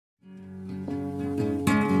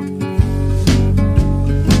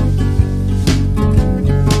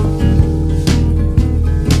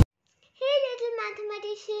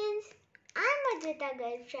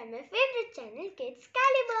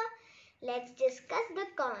let's discuss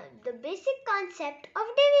the basic concept of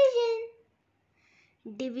division.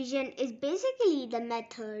 Division is basically the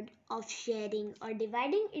method of sharing or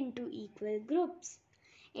dividing into equal groups.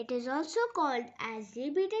 It is also called as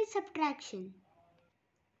repeated subtraction.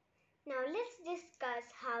 Now let's discuss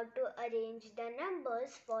how to arrange the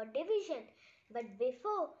numbers for division. But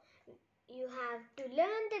before, you have to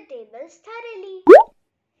learn the tables thoroughly.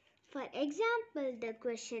 For example, the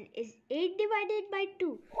question is 8 divided by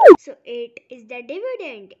 2. So 8 is the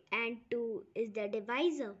dividend and 2 is the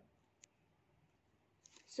divisor.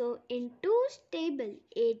 So in 2's table,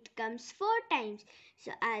 8 comes 4 times.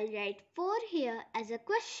 So I'll write 4 here as a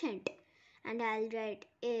quotient and I'll write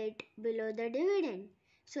 8 below the dividend.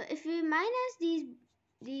 So if we minus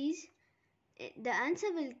these, the answer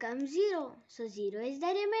will come 0. So 0 is the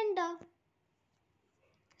remainder.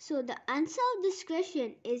 So the answer of this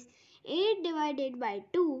question is 8 divided by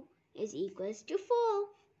 2 is equals to 4.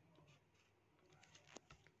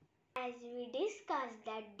 As we discussed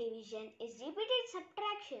that division is repeated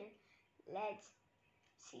subtraction, let's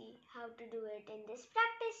see how to do it in this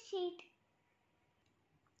practice sheet.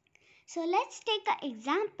 So let's take an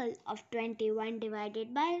example of 21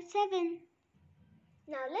 divided by 7.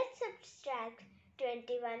 Now let's subtract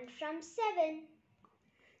 21 from 7.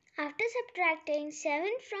 After subtracting 7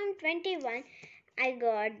 from 21, I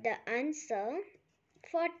got the answer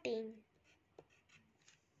 14.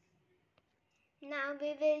 Now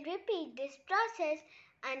we will repeat this process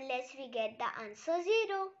unless we get the answer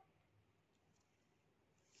 0.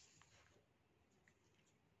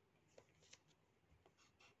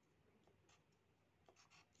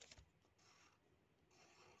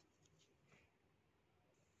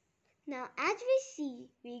 Now as we see,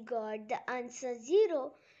 we got the answer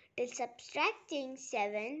 0 till subtracting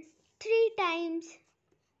 7 3 times.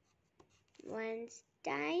 Once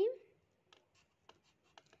time,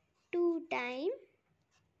 2 times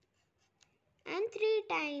and 3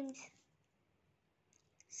 times.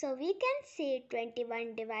 So we can say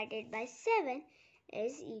 21 divided by 7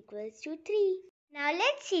 is equals to 3. Now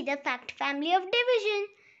let's see the fact family of division.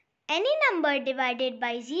 Any number divided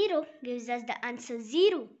by 0 gives us the answer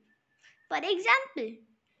 0. For example,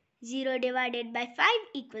 0 divided by 5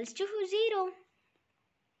 equals to 0.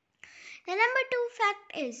 The number 2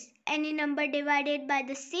 fact is, any number divided by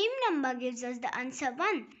the same number gives us the answer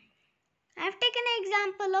 1. I have taken an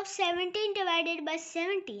example of 17 divided by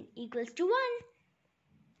 17 equals to 1.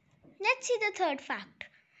 Let's see the third fact.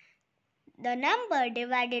 The number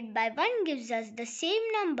divided by 1 gives us the same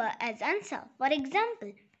number as answer. For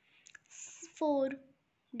example, 4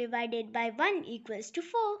 divided by 1 equals to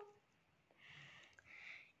 4.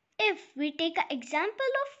 If we take an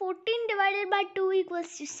example of 14 divided by 2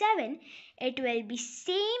 equals to 7, it will be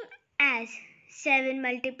same as 7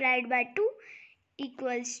 multiplied by 2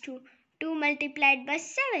 equals to 2 multiplied by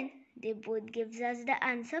 7. They both gives us the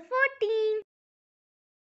answer 14.